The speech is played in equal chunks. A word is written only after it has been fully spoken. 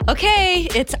Okay,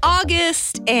 it's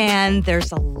August, and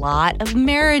there's a lot of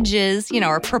marriages,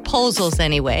 or proposals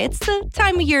anyway. It's the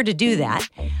time of year to do that.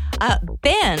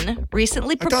 Ben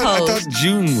recently proposed. I thought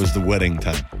June was the wedding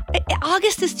time.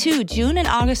 August is too. June and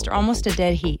August are almost a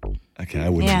dead heat. Okay, I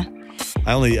wouldn't. Yeah.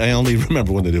 I only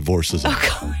remember when the divorces.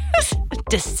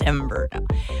 December.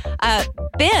 No.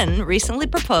 Ben recently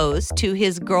proposed to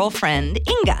his girlfriend,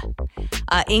 Inga.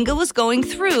 Inga was going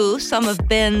through some of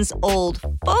Ben's old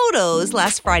photos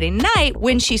last Friday night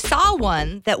when she saw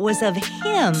one that was of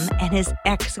him and his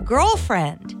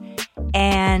ex-girlfriend.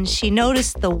 And she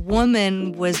noticed the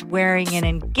woman was wearing an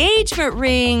engagement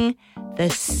ring, the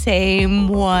same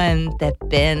one that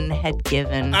Ben had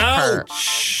given her.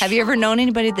 Have you ever known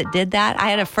anybody that did that? I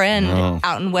had a friend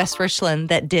out in West Richland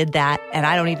that did that, and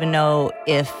I don't even know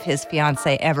if his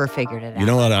fiance ever figured it out. You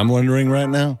know what I'm wondering right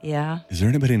now? Yeah. Is there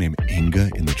anybody named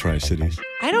Inga in the Tri-Cities?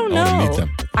 I don't know. I want to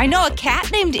meet them. I know a cat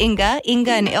named Inga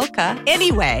and Ilka.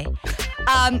 Anyway,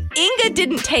 Inga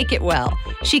didn't take it well.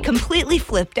 She completely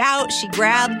flipped out. She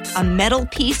grabbed a metal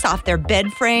piece off their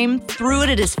bed frame, threw it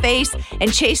at his face,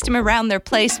 and chased him around their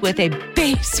place with a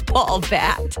baseball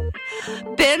bat.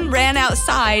 Ben ran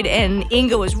outside, and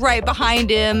Inga was right behind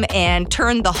him and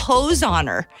turned the hose on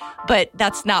her. But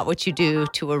that's not what you do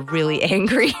to a really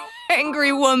angry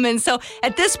woman. So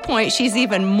at this point, she's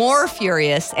even more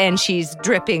furious, and she's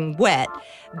dripping wet.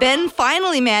 Ben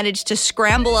finally managed to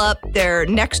scramble up their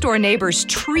next-door neighbor's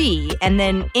tree, and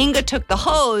then Inga took the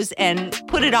hose and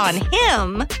put it on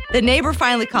him. The neighbor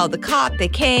finally called the cop. They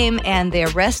came, and they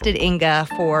arrested Inga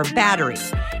for battery.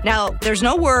 Now, there's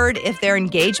no word if their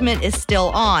engagement is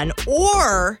still on,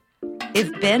 or if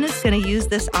Ben is going to use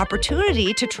this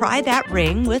opportunity to try that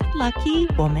ring with lucky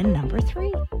woman number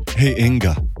 3. Hey,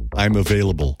 Inga, I'm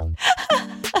available.